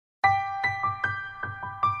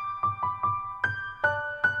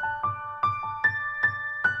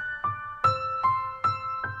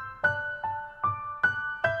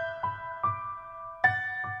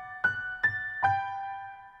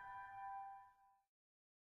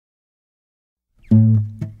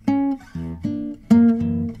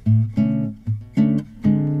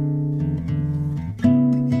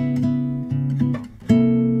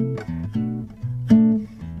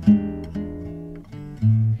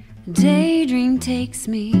Daydream takes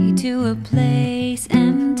me to a place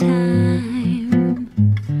and time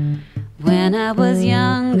when I was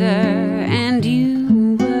younger and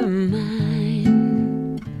you were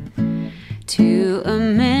mine, to a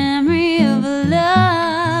memory of a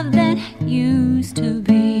love that used to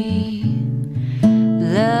be,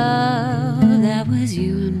 love that was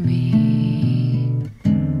you and me.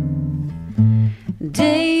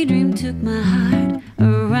 Daydream took my heart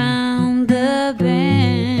around the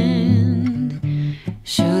bend.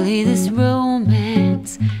 Surely this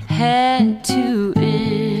romance had to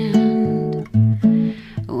end.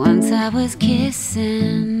 Once I was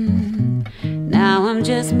kissing, now I'm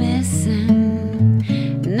just missing.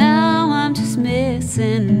 Now I'm just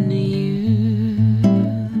missing you.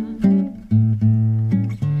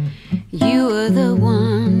 You were the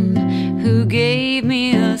one who gave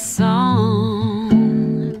me a song,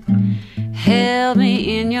 held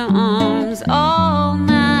me in your arms all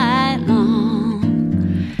night long.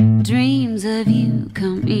 Dreams of you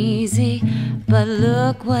come easy, but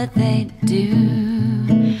look what they do.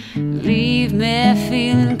 Leave me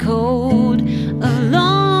feeling cold,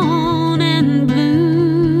 alone and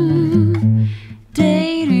blue.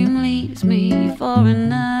 Daydream leaves me for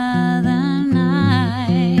another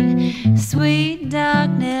night. Sweet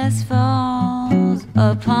darkness falls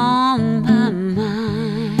upon my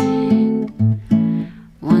mind.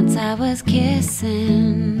 Once I was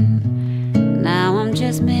kissing, now I'm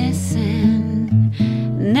just missing.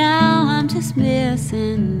 Now I'm just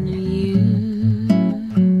missing you.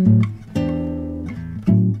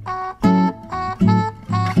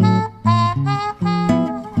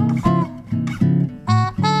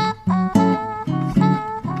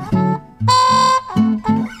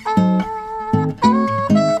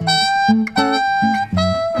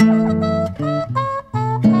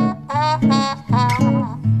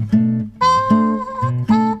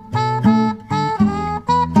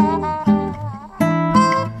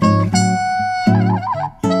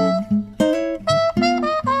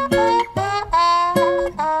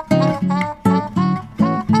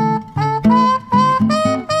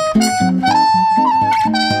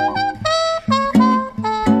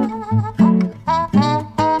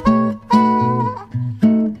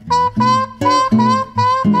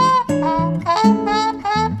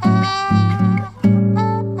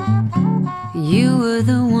 You were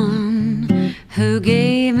the one who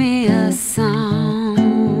gave me a song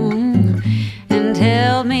and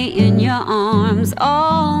held me in your arms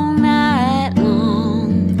all night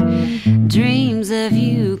long. Dreams of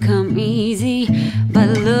you come easy, but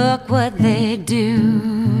look what they do.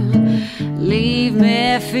 Leave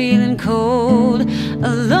me feeling cold,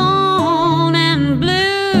 alone and blue.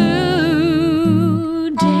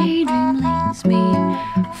 Daydream leaves me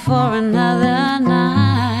for another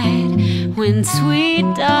night, when sweet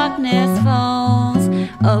darkness falls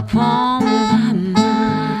upon my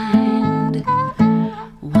mind.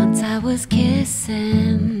 Once I was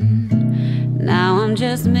kissing, now I'm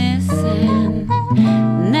just missing.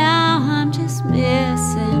 Now I'm just missing